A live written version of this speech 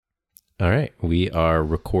All right, we are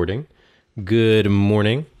recording. Good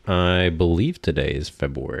morning. I believe today is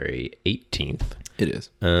February 18th. It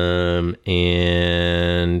is. And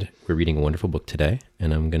we're reading a wonderful book today,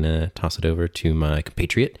 and I'm going to toss it over to my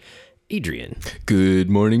compatriot, Adrian.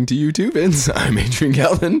 Good morning to you too, Vince. I'm Adrian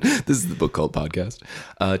Galvin. This is the Book Cult Podcast.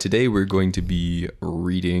 Today we're going to be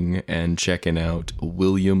reading and checking out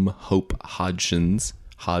William Hope Hodgson's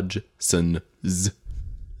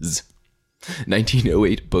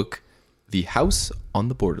 1908 book, The House on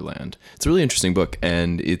the Borderland. It's a really interesting book,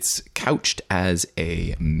 and it's couched as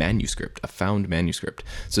a manuscript, a found manuscript.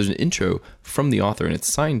 So there's an intro from the author, and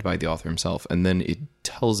it's signed by the author himself, and then it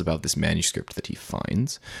tells about this manuscript that he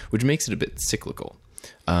finds, which makes it a bit cyclical.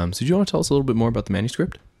 So do you want to tell us a little bit more about the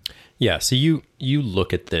manuscript? Yeah, so you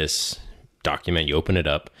look at this document, you open it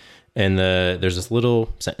up, and there's this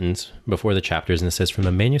little sentence before the chapters, and it says, from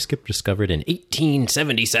a manuscript discovered in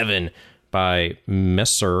 1877 by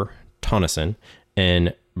Messer Tonneson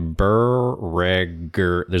and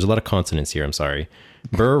Berregger. There's a lot of consonants here, I'm sorry.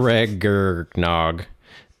 Berreggernog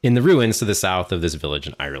in the ruins to the south of this village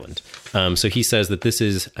in Ireland. So he says that this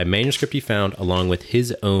is a manuscript he found along with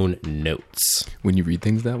his own notes. When you read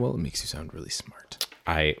things that well, it makes you sound really smart.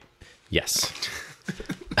 Yes.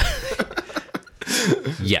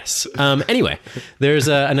 Yes. Anyway, there's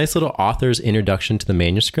a nice little author's introduction to the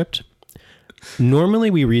manuscript. Normally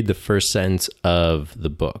we read the first sentence of the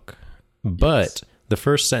book, but the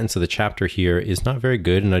first sentence of the chapter here is not very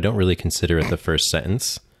good, and I don't really consider it the first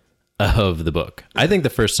sentence of the book. I think the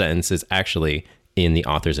first sentence is actually in the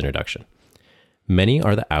author's introduction. Many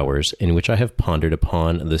are the hours in which I have pondered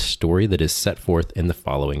upon the story that is set forth in the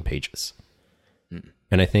following pages.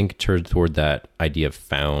 And I think toward that idea of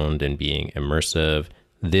found and being immersive,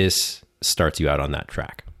 this starts you out on that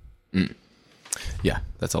track. Yeah,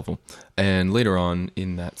 that's helpful. And later on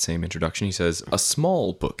in that same introduction, he says, a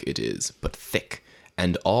small book it is, but thick,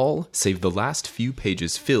 and all save the last few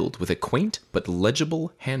pages filled with a quaint but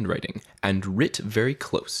legible handwriting, and writ very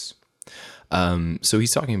close. So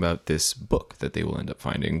he's talking about this book that they will end up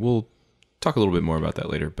finding. We'll talk a little bit more about that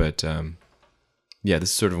later, but yeah,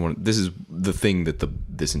 this is sort of this is the thing that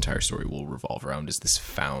this entire story will revolve around, is this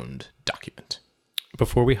found document.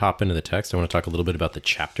 Before we hop into the text, I want to talk a little bit about the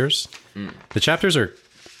chapters. The chapters are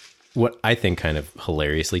what I think kind of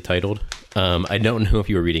hilariously titled. I don't know if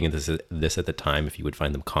you were reading this at the time, if you would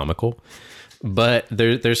find them comical, but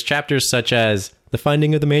there's chapters such as the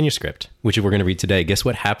finding of the manuscript, which we're going to read today. Guess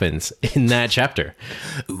what happens in that chapter?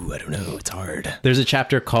 Ooh, I don't know. It's hard. There's a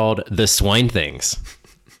chapter called The Swine Things.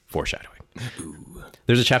 Foreshadowing. Ooh.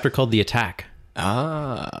 There's a chapter called The Attack.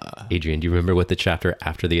 Ah. Adrian, do you remember what the chapter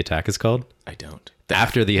after the attack is called? I don't.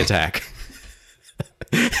 After the attack.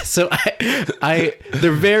 So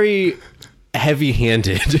they're very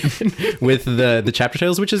heavy-handed with the chapter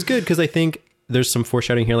titles, which is good because I think there's some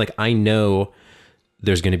foreshadowing here. Like, I know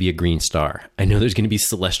there's going to be a green star. I know there's going to be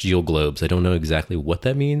celestial globes. I don't know exactly what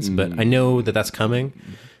that means, but I know that that's coming.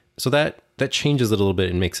 So that changes it a little bit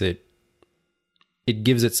and makes it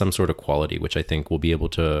gives it some sort of quality, which I think we'll be able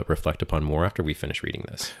to reflect upon more after we finish reading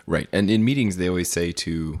this. Right. And in meetings, they always say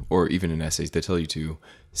or even in essays, they tell you to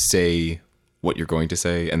say what you're going to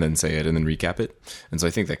say and then say it and then recap it. And so I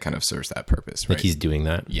think that kind of serves that purpose, right? Like he's doing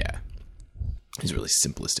that. Yeah. These really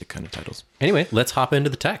simplistic kind of titles. Anyway, let's hop into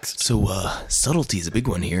the text. So subtlety is a big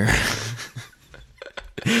one here.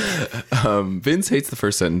 Vince hates the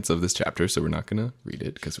first sentence of this chapter, so we're not going to read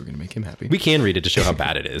it because we're going to make him happy. We can read it to show how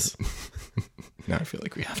bad it is. Now I feel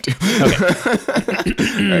like we have to.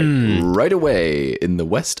 Okay. Right away in the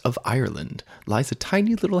west of Ireland lies a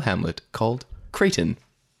tiny little hamlet called Creighton.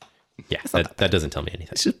 Yeah, that doesn't tell me anything.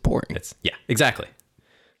 It's just boring. Yeah, exactly.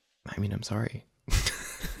 I mean, I'm sorry.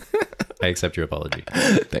 I accept your apology.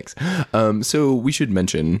 Thanks. So we should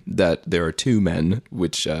mention that there are two men,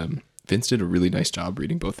 which Vince did a really nice job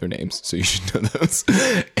reading both their names, so you should know those.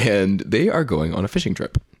 And they are going on a fishing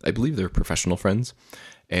trip. I believe they're professional friends.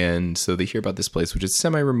 And so they hear about this place, which is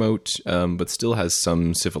semi-remote, but still has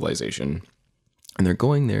some civilization. And they're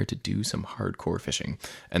going there to do some hardcore fishing.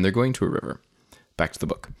 And they're going to a river. Back to the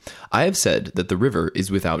book. I have said that the river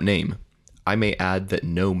is without name. I may add that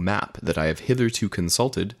no map that I have hitherto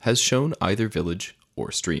consulted has shown either village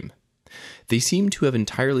or stream. They seem to have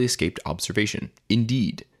entirely escaped observation.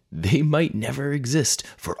 Indeed, they might never exist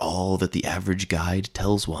for all that the average guide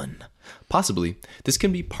tells one. Possibly, this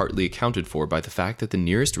can be partly accounted for by the fact that the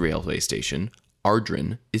nearest railway station,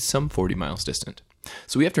 Ardrin, is some 40 miles distant.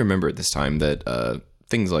 So we have to remember at this time that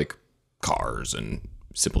things like cars and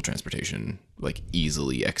simple transportation, like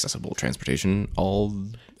easily accessible transportation, all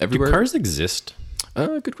everywhere. Do cars exist?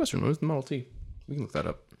 Good question. What is the Model T? We can look that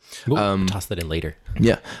up. We'll toss that in later.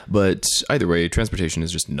 Yeah, but either way, transportation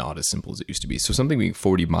is just not as simple as it used to be. So something being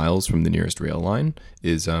 40 miles from the nearest rail line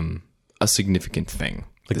is a significant thing.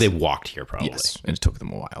 Like they walked here probably. Yes, and it took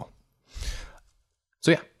them a while.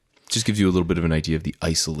 So yeah, just gives you a little bit of an idea of the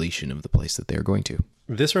isolation of the place that they're going to.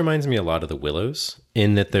 This reminds me a lot of the Willows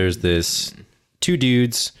in that there's this two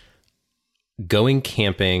dudes going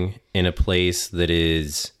camping in a place that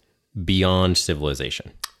is beyond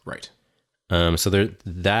civilization. Right. So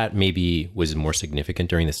that maybe was more significant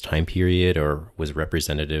during this time period or was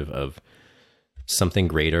representative of something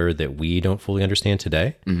greater that we don't fully understand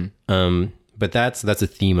today. Mm-hmm. But that's a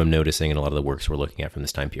theme I'm noticing in a lot of the works we're looking at from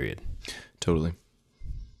this time period. Totally.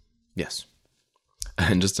 Yes.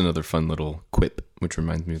 And just another fun little quip, which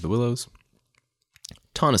reminds me of the Willows.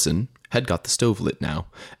 Tonneson had got the stove lit now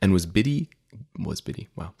and was busy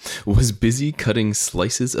cutting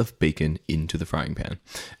slices of bacon into the frying pan.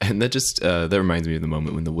 And that just that reminds me of the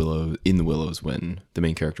moment when the Willows when the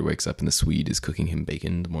main character wakes up and the Swede is cooking him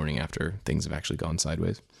bacon the morning after things have actually gone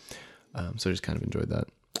sideways. So I just kind of enjoyed that.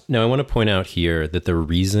 Now I want to point out here that the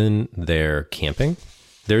reason they're camping,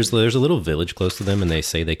 there's a little village close to them and they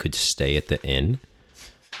say they could stay at the inn.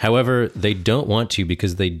 However, they don't want to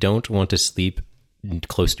because they don't want to sleep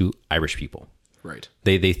close to Irish people. Right.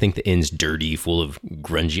 They think the inn's dirty, full of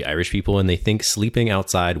grungy Irish people, and they think sleeping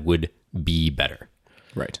outside would be better.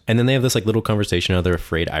 Right. And then they have this like little conversation how they're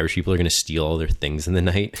afraid Irish people are going to steal all their things in the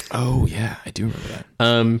night. Oh yeah, I do remember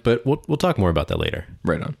that. But we'll talk more about that later.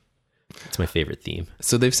 Right on. It's my favorite theme.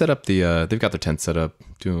 So they've set up they've got their tent set up,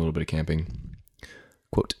 doing a little bit of camping.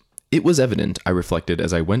 Quote, "It was evident, I reflected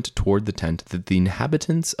as I went toward the tent, that the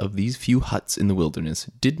inhabitants of these few huts in the wilderness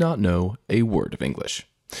did not know a word of English.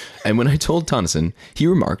 And when I told Tonneson, he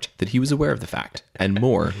remarked that he was aware of the fact, and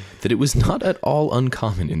more, that it was not at all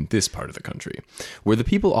uncommon in this part of the country, where the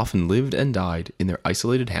people often lived and died in their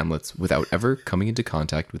isolated hamlets without ever coming into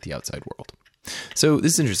contact with the outside world." So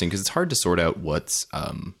this is interesting because it's hard to sort out what's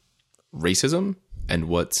racism and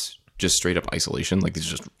what's just straight up isolation. Like these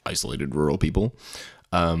are just isolated rural people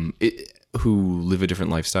who live a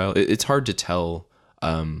different lifestyle. It's hard to tell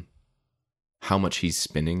how much he's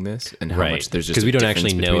spinning this and how much there's just because we don't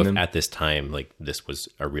actually difference know if between them. at this time like this was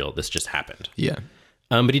this just happened. Yeah.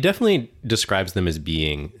 But he definitely describes them as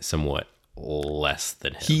being somewhat less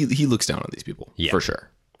than him. He looks down on these people for sure.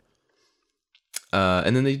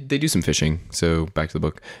 And then they do some fishing. So back to the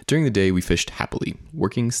book. "During the day, we fished happily,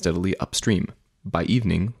 working steadily upstream. By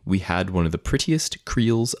evening, we had one of the prettiest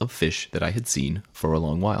creels of fish that I had seen for a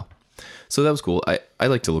long while." So that was cool. I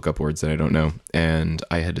like to look up words that I don't know. And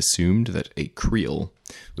I had assumed that a creel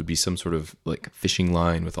would be some sort of like fishing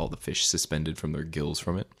line with all the fish suspended from their gills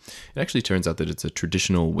from it. It actually turns out that it's a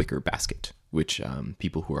traditional wicker basket, which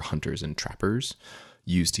people who are hunters and trappers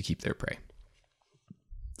use to keep their prey.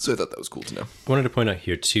 So I thought that was cool to know. I wanted to point out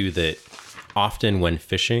here too that often when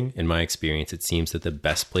fishing, in my experience, it seems that the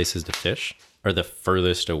best places to fish are the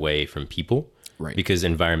furthest away from people. Right. Because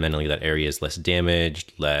environmentally that area is less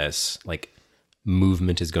damaged, less like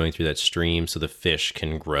movement is going through that stream, so the fish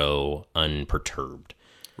can grow unperturbed.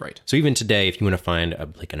 Right. So even today, if you want to find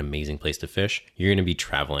an amazing place to fish, you're going to be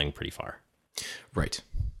traveling pretty far. Right.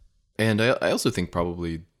 And I also think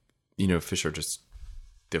probably, fish are just,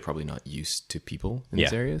 they're probably not used to people in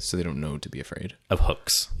these areas, so they don't know to be afraid of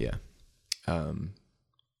hooks. Yeah.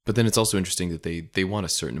 But then it's also interesting that they want a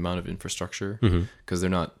certain amount of infrastructure because they're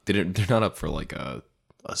not up for like a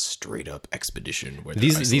straight up expedition where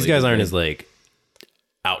these guys aren't as like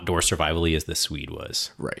outdoor survival-y as the Swede was.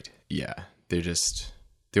 Right. Yeah. They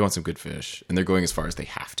want some good fish and they're going as far as they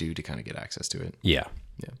have to kind of get access to it. Yeah.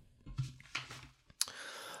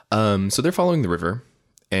 Yeah. So they're following the river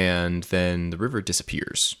and then the river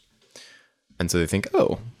disappears. And so they think,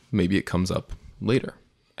 oh, maybe it comes up later.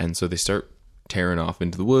 And so they start tearing off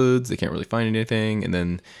into the woods. They can't really find anything. And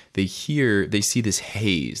then they see this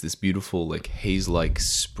haze, this beautiful like haze-like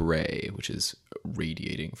spray, which is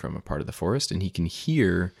radiating from a part of the forest. And he can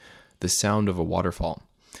hear the sound of a waterfall.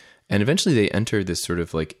 And eventually they enter this sort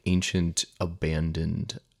of like ancient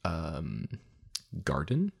abandoned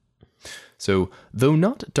garden. So though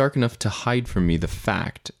not dark enough to hide from me the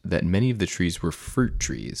fact that many of the trees were fruit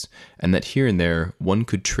trees and that here and there one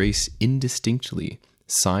could trace indistinctly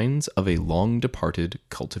signs of a long departed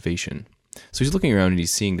cultivation. So he's looking around and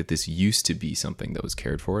he's seeing that this used to be something that was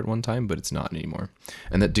cared for at one time, but it's not anymore.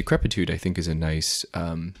 And that decrepitude, I think, is a nice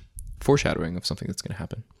foreshadowing of something that's going to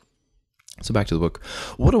happen. So back to the book.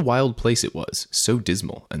 What a wild place it was, so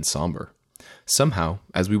dismal and somber. Somehow,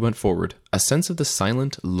 as we went forward, a sense of the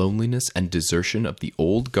silent loneliness and desertion of the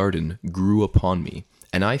old garden grew upon me,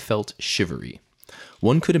 and I felt shivery.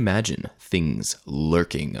 One could imagine things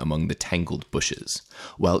lurking among the tangled bushes,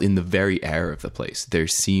 while in the very air of the place there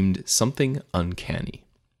seemed something uncanny.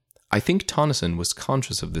 I think Tonneson was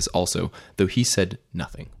conscious of this also, though he said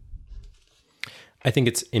nothing. I think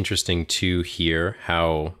it's interesting to hear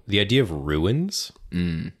how the idea of ruins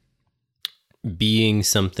being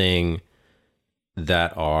something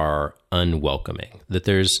that are unwelcoming, that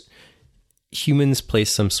there's humans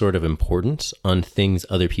place some sort of importance on things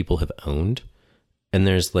other people have owned. And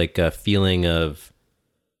there's like a feeling of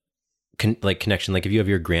connection. Like if you have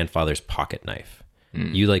your grandfather's pocket knife,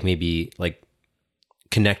 you like maybe like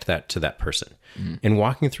connect that to that person. And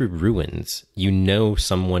walking through ruins, you know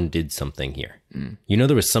someone did something here. You know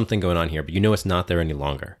there was something going on here, but you know it's not there any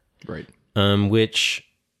longer. Right. Which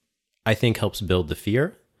I think helps build the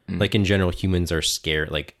fear. Like in general, humans are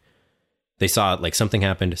scared. Like they saw like something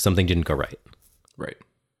happened, something didn't go right. Right.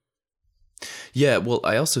 Yeah, well,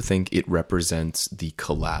 I also think it represents the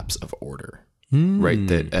collapse of order, right?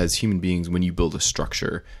 That as human beings, when you build a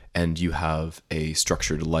structure and you have a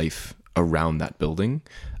structured life around that building,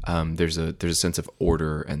 there's a sense of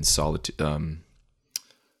order and solitude.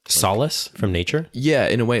 Solace from nature? Yeah,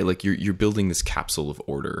 in a way, like you're building this capsule of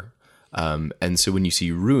order. And so when you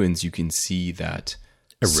see ruins, you can see that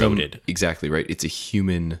eroded. Exactly, right? It's a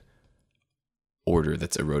human order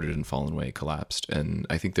that's eroded and fallen away, collapsed. And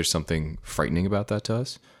I think there's something frightening about that to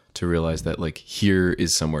us, to realize that like here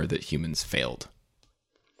is somewhere that humans failed.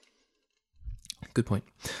 Good point.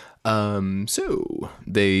 So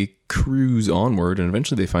they cruise onward and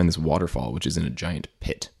eventually they find this waterfall, which is in a giant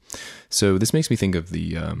pit. So this makes me think of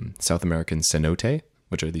the South American cenote,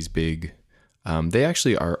 which are these big, they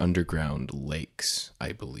actually are underground lakes,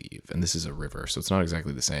 I believe. And this is a river, so it's not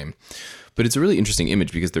exactly the same. But it's a really interesting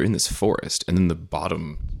image because they're in this forest and then the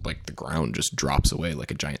bottom, like the ground just drops away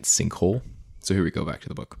like a giant sinkhole. So here we go back to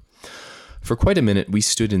the book. For quite a minute, we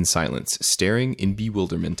stood in silence, staring in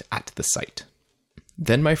bewilderment at the sight.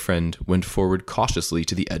 Then my friend went forward cautiously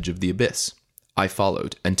to the edge of the abyss. I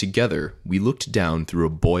followed, and together we looked down through a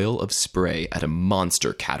boil of spray at a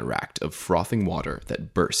monster cataract of frothing water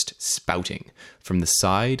that burst, spouting, from the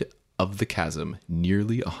side of the chasm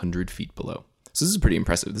nearly 100 feet below. So this is pretty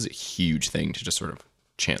impressive. This is a huge thing to just sort of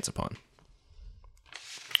chance upon.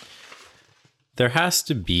 There has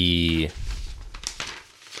to be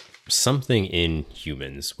something in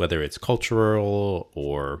humans, whether it's cultural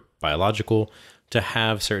or biological, to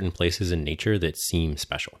have certain places in nature that seem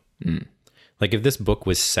special. Like if this book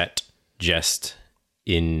was set just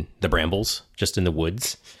in the brambles, just in the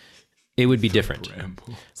woods, it would be different.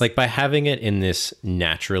 Brambles. Like by having it in this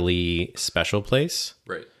naturally special place,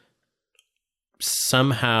 Right.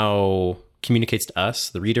 somehow communicates to us,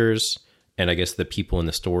 the readers, and I guess the people in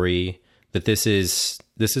the story, that this is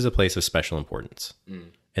a place of special importance.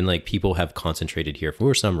 And like people have concentrated here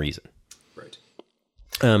for some reason. Right.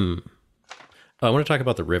 I want to talk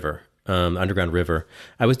about the river, Underground River.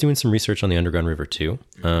 I was doing some research on the Underground River too,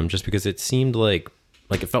 just because it seemed like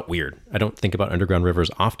it felt weird. I don't think about underground rivers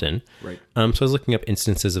often. Right. So I was looking up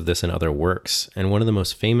instances of this in other works, and one of the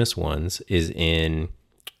most famous ones is in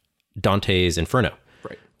Dante's Inferno.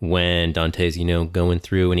 Right. When Dante's, going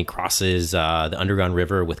through and he crosses the underground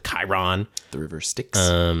river with Chiron. The river Styx.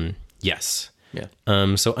 Yes.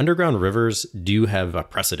 Yeah. So underground rivers do have a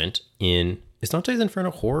precedent in... Is Dante's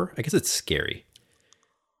Inferno horror? I guess it's scary.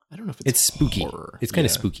 I don't know if It's spooky. horror. It's kind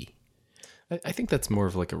of spooky. I think that's more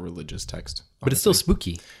of like a religious text. But it's still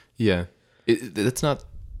spooky. Yeah. That's not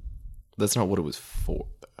what it was for.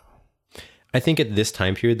 I think at this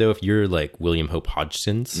time period, though, if you're like William Hope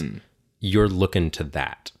Hodgson's, you're looking to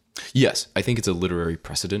that. Yes, I think it's a literary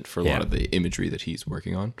precedent for a Yeah. lot of the imagery that he's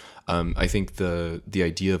working on. I think the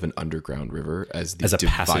idea of an underground river as As a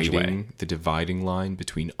passageway. the dividing line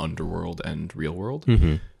between underworld and real world.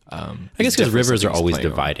 I guess because rivers are always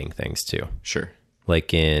dividing things too. Sure.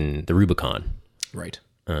 Like in the Rubicon. Right.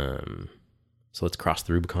 So let's cross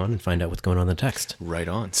the Rubicon and find out what's going on in the text. Right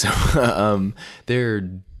on. So they're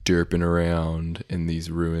derping around in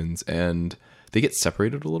these ruins and they get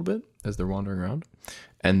separated a little bit as they're wandering around.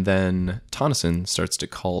 And then Tonneson starts to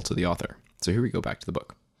call to the author. So here we go back to the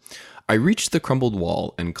book. I reached the crumbled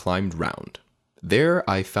wall and climbed round. There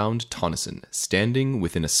I found Tonneson standing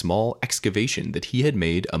within a small excavation that he had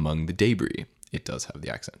made among the debris. It does have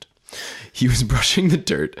the accent. He was brushing the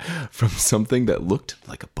dirt from something that looked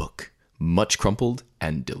like a book, much crumpled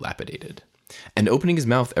and dilapidated, and opening his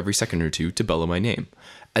mouth every second or two to bellow my name.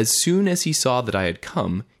 As soon as he saw that I had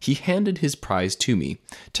come, he handed his prize to me,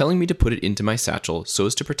 telling me to put it into my satchel so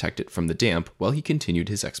as to protect it from the damp while he continued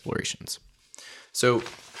his explorations. So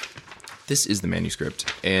this is the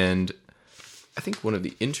manuscript, and I think one of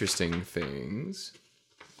the interesting things,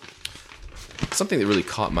 something that really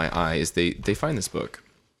caught my eye, is they find this book,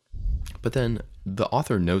 but then the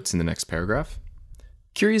author notes in the next paragraph,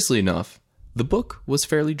 curiously enough, the book was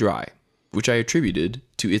fairly dry, which I attributed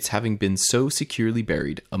to its having been so securely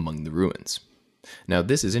buried among the ruins. Now,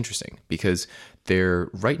 this is interesting because they're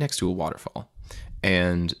right next to a waterfall,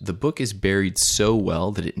 and the book is buried so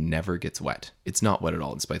well that it never gets wet. It's not wet at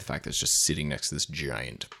all, despite the fact that it's just sitting next to this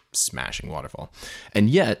giant, smashing waterfall. And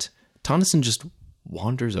yet, Tonneson just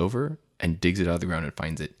wanders over and digs it out of the ground and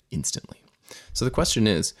finds it instantly. So the question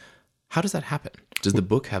is, how does that happen? Does the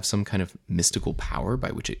book have some kind of mystical power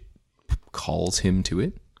by which it calls him to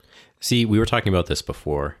it? See, we were talking about this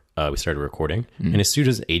before we started recording, and as soon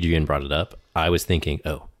as Adrian brought it up, I was thinking,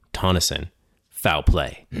 oh, Tonneson, foul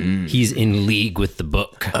play. He's in league with the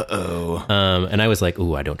book. Uh-oh. And I was like,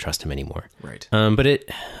 ooh, I don't trust him anymore. Right. But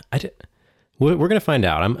we're going to find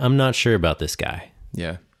out. I'm not sure about this guy.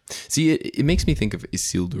 Yeah. See, it makes me think of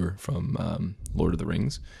Isildur from Lord of the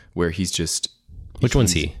Rings, where he's just... Which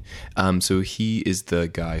one's he? So he is the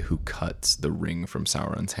guy who cuts the ring from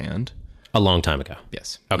Sauron's hand. A long time ago.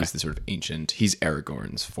 Yes. Okay. He's the sort of ancient... He's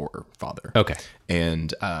Aragorn's forefather. Okay.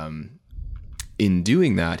 And in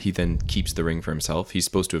doing that, he then keeps the ring for himself. He's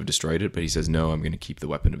supposed to have destroyed it, but he says, no, I'm going to keep the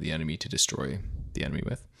weapon of the enemy to destroy the enemy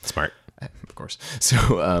with. Smart. Of course.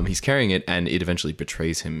 So he's carrying it, and it eventually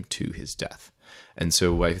betrays him to his death. And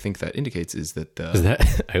so what I think that indicates is that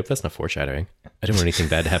I hope that's not foreshadowing. I don't want anything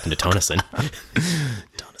bad to happen to Tonneson.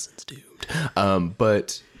 Tonneson's doomed.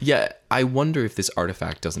 But yeah, I wonder if this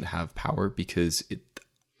artifact doesn't have power because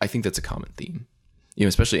I think that's a common theme. You know,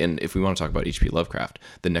 especially, and if we want to talk about H.P. Lovecraft,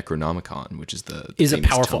 the Necronomicon, which is is a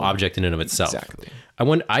powerful object in and of itself. Exactly.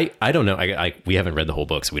 I don't know. We haven't read the whole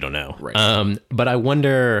book, so we don't know. Right. But I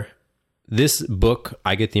wonder, this book,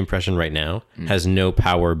 I get the impression right now, has no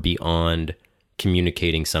power beyond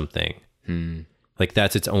communicating something. Like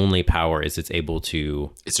that's its only power, is it's able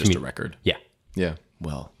to... It's just a record. Yeah. Yeah.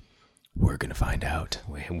 Well, we're going to find out.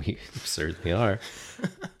 We certainly are.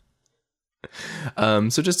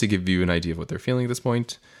 So just to give you an idea of what they're feeling at this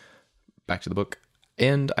point, back to the book.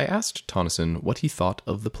 And I asked Tonneson what he thought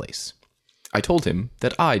of the place. I told him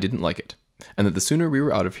that I didn't like it, and that the sooner we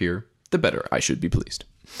were out of here, the better I should be pleased.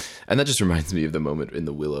 And that just reminds me of the moment in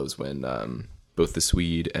The Willows when both the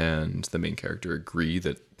Swede and the main character agree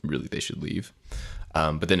that really they should leave.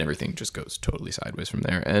 But then everything just goes totally sideways from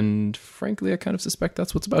there. And frankly, I kind of suspect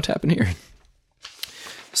that's what's about to happen here.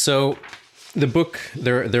 So the book,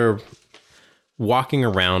 they're walking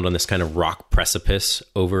around on this kind of rock precipice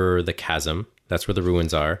over the chasm. That's where the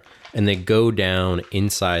ruins are. And they go down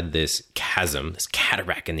inside this chasm, this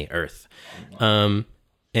cataract in the earth. And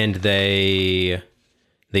they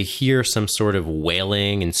hear some sort of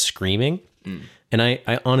wailing and screaming. And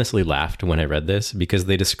I honestly laughed when I read this because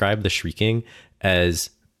they described the shrieking as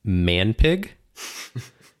man pig,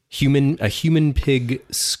 a human pig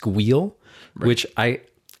squeal, right. Which I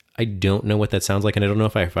don't know what that sounds like. And I don't know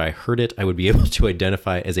if I heard it, I would be able to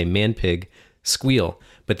identify as a man pig squeal.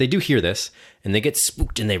 But they do hear this and they get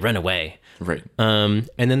spooked and they run away. Right. And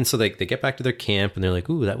then so they get back to their camp and they're like,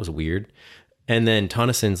 ooh, that was weird. And then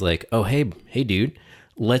Tonneson's like, oh, hey, dude,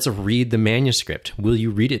 let's read the manuscript. Will you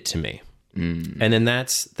read it to me? And then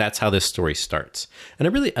that's how this story starts. And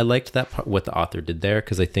I liked that part, what the author did there,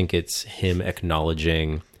 because I think it's him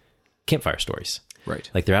acknowledging campfire stories. Right.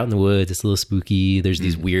 Like they're out in the woods, it's a little spooky. There's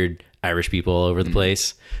these weird Irish people all over the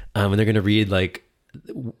place. And they're going to read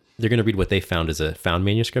what they found as a found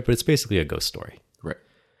manuscript, but it's basically a ghost story. Right.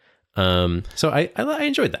 So I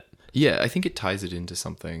enjoyed that. Yeah, I think it ties it into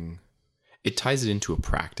something. It ties it into a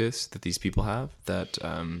practice that these people have that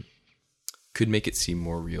could make it seem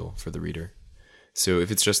more real for the reader. So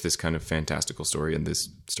if it's just this kind of fantastical story, and this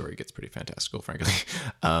story gets pretty fantastical, frankly,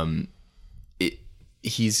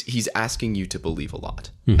 he's asking you to believe a lot.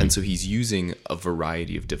 And so he's using a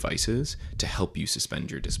variety of devices to help you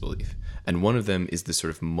suspend your disbelief. And one of them is this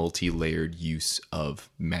sort of multi-layered use of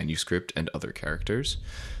manuscript and other characters.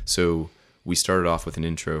 So we started off with an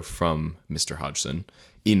intro from Mr. Hodgson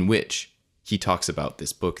in which he talks about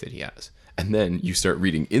this book that he has. And then you start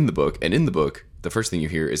reading in the book, and in the book, the first thing you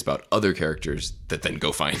hear is about other characters that then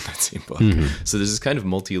go find that same book. So there's this kind of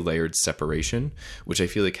multi-layered separation, which I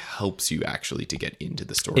feel like helps you actually to get into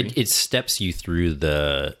the story. It steps you through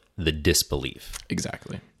the disbelief.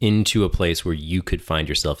 Exactly. Into a place where you could find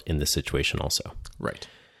yourself in this situation also. Right.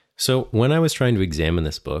 So when I was trying to examine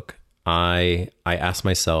this book, I asked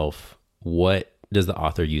myself, what does the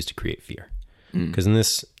author use to create fear? Because in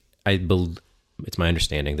this, it's my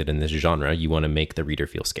understanding that in this genre, you want to make the reader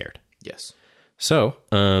feel scared. Yes. So,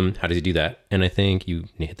 how does he do that? And I think you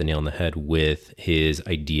hit the nail on the head with his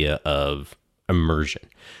idea of immersion.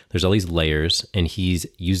 There's all these layers, and he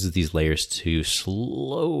uses these layers to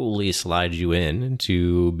slowly slide you in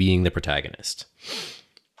into being the protagonist.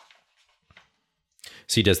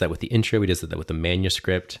 So he does that with the intro. He does that with the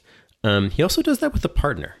manuscript. He also does that with the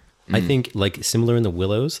partner. I think, like, similar in the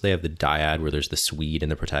Willows, they have the dyad where there's the Swede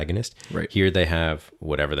and the protagonist. Right. Here they have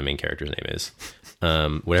whatever the main character's name is.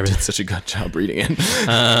 Whatever. Did such a good job reading it.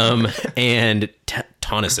 And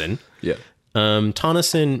Tonneson. Yeah.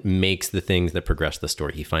 Tonneson makes the things that progress the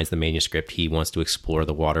story. He finds the manuscript. He wants to explore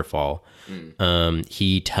the waterfall.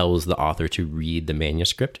 He tells the author to read the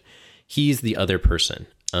manuscript. He's the other person.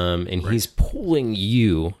 And he's pulling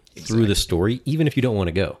you through the story, even if you don't want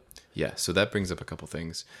to go. Yeah. So that brings up a couple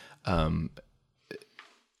things.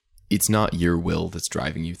 It's not your will that's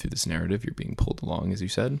driving you through this narrative. You're being pulled along, as you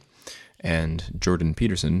said. And Jordan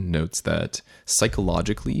Peterson notes that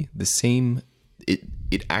psychologically,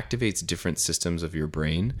 it activates different systems of your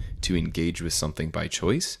brain to engage with something by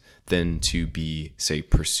choice than to be, say,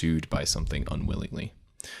 pursued by something unwillingly.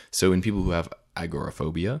 So in people who have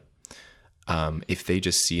agoraphobia, if they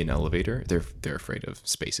just see an elevator, they're afraid of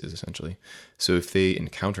spaces, essentially. So if they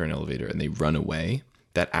encounter an elevator and they run away,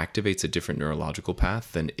 that activates a different neurological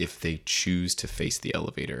path than if they choose to face the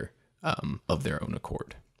elevator of their own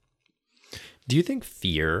accord. Do you think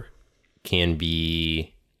fear can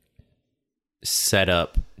be set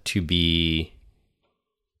up to be...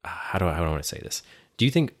 How do I want to say this? Do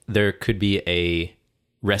you think there could be a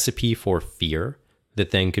recipe for fear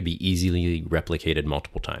that then could be easily replicated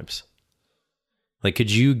multiple times? Like,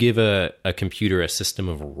 could you give a computer a system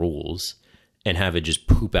of rules and have it just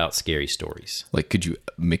poop out scary stories? Like, could you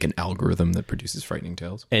make an algorithm that produces frightening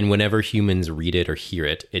tales? And whenever humans read it or hear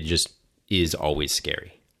it, it just is always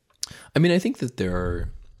scary. I mean, I think that there are...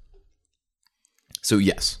 So,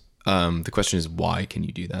 yes. The question is, why can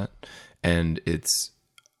you do that? And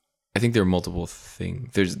I think there are multiple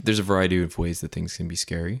things. There's a variety of ways that things can be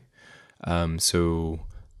scary. So...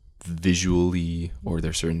 visually, or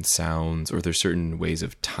there's certain sounds, or there's certain ways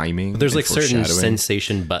of timing. There's like certain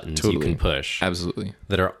sensation buttons you can push. Absolutely.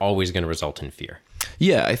 That are always going to result in fear.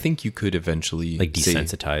 Yeah, I think you could eventually... Like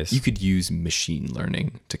desensitize. You could use machine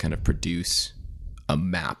learning to kind of produce a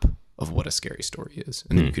map of what a scary story is.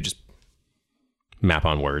 And then you could just... Map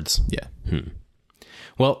on words. Yeah.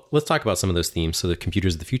 Well, let's talk about some of those themes so the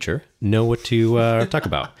computers of the future know what to talk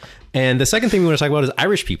about. And the second thing we want to talk about is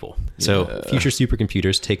Irish people. So future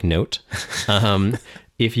supercomputers, take note.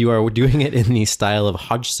 If you are doing it in the style of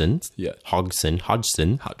Hodgson,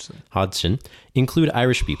 include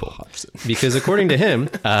Irish people. Because according to him,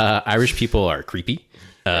 Irish people are creepy.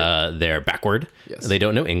 They're backward. Yes. They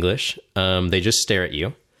don't know English. They just stare at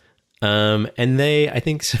you. And I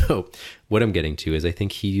think so. What I'm getting to is I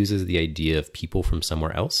think he uses the idea of people from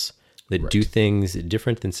somewhere else that do things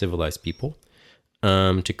different than civilized people,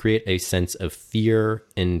 to create a sense of fear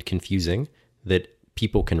and confusing that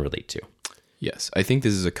people can relate to. Yes. I think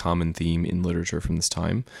this is a common theme in literature from this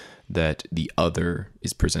time, that the other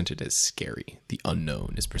is presented as scary. The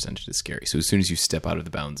unknown is presented as scary. So as soon as you step out of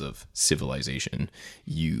the bounds of civilization,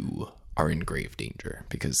 you are in grave danger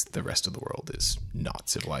because the rest of the world is not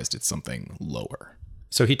civilized. It's something lower.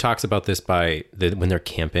 So he talks about this when they're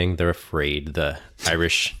camping, they're afraid the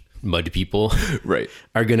Irish mud people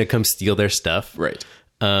are going to come steal their stuff. Right.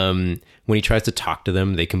 When he tries to talk to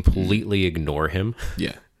them, they completely ignore him.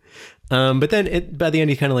 Yeah. But then by the end,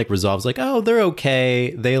 he kind of like resolves like, oh, they're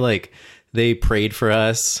okay. They prayed for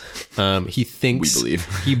us. He thinks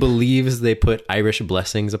he believes they put Irish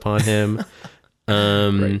blessings upon him.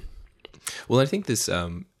 Right. Well, I think this,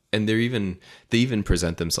 and they even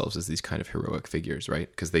present themselves as these kind of heroic figures, right?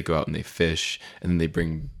 Because they go out and they fish, and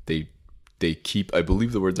then they keep, I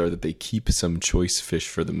believe the words are that they keep some choice fish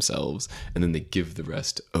for themselves, and then they give the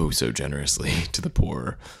rest oh so generously to the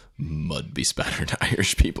poor mud bespattered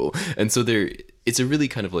Irish people. And so it's a really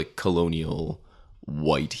kind of like colonial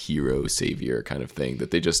white hero savior kind of thing,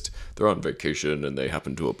 that they're on vacation and they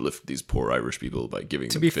happen to uplift these poor Irish people by giving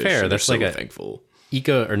them fish. To be fair, that's so like thankful.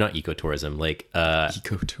 Ecotourism, like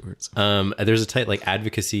ecotourism. There's a type like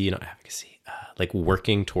advocacy, like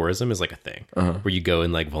working tourism is like a thing where you go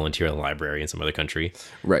and like volunteer at a library in some other country.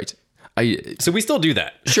 Right. So we still do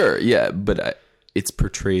that. Sure. Yeah. But it's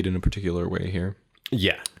portrayed in a particular way here.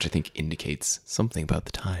 Yeah. Which I think indicates something about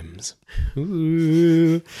the times.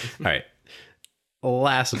 Ooh. All right.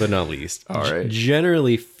 Last but not least, all right.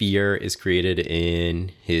 Generally, fear is created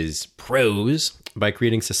in his prose by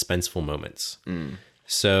creating suspenseful moments.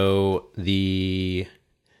 So the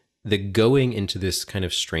the going into this kind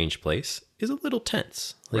of strange place is a little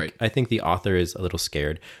tense. Like, Right. I think the author is a little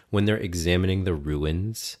scared when they're examining the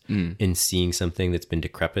ruins and seeing something that's been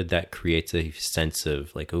decrepit. That creates a sense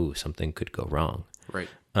of like, oh, something could go wrong. Right.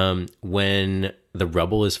 When the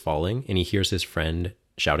rubble is falling and he hears his friend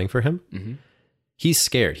shouting for him, he's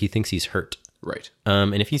scared. He thinks he's hurt. Right.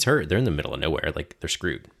 And if he's hurt, they're in the middle of nowhere. Like, they're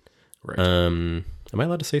screwed. Right. Am I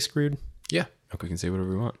allowed to say screwed? Yeah. We can say whatever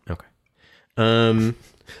we want. Okay.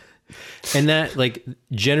 And that, like,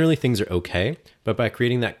 generally things are okay, but by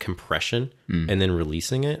creating that compression and then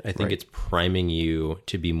releasing it, I think Right. it's priming you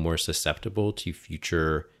to be more susceptible to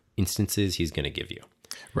future instances he's going to give you.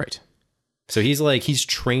 Right. So he's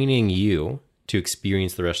training you to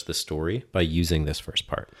experience the rest of the story by using this first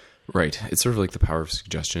part. Right. It's sort of like the power of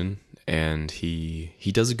suggestion. And he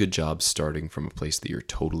does a good job starting from a place that you're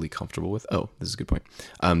totally comfortable with. Oh, this is a good point.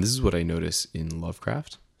 This is what I notice in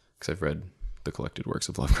Lovecraft, because I've read the collected works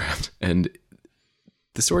of Lovecraft. And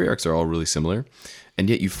the story arcs are all really similar. And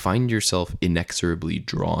yet you find yourself inexorably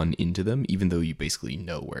drawn into them, even though you basically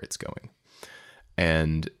know where it's going.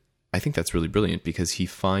 And I think that's really brilliant because he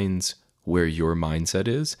finds where your mindset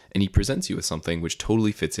is and he presents you with something which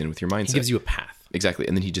totally fits in with your mindset. He gives you a path. Exactly.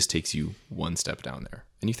 And then he just takes you one step down there.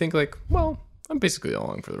 And you think like, well, I'm basically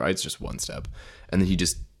along for the ride. It's just one step. And then he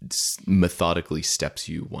just methodically steps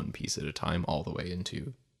you one piece at a time all the way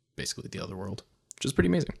into basically the other world, which is pretty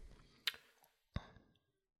amazing.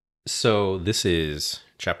 So this is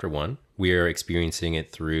chapter 1. We are experiencing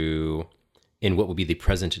it through in what would be the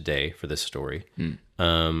present day for this story,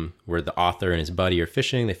 where the author and his buddy are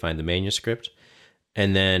fishing. They find the manuscript.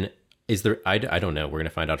 And then is there, I don't know. We're going to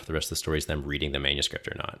find out if the rest of the story is them reading the manuscript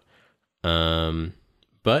or not.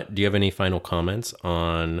 But do you have any final comments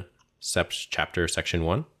on chapter section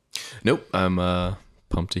 1? Nope. I'm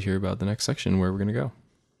pumped to hear about the next section where we're going to go.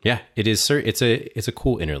 Yeah, it is. It's a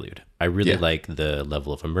cool interlude. I really Yeah. like the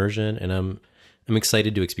level of immersion, and I'm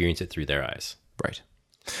excited to experience it through their eyes. Right.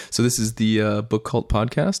 So this is the Book Cult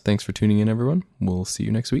Podcast. Thanks for tuning in, everyone. We'll see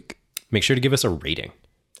you next week. Make sure to give us a rating.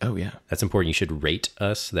 Oh, yeah. That's important. You should rate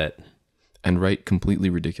us. And write completely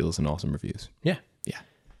ridiculous and awesome reviews. Yeah. Yeah.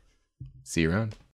 See you around.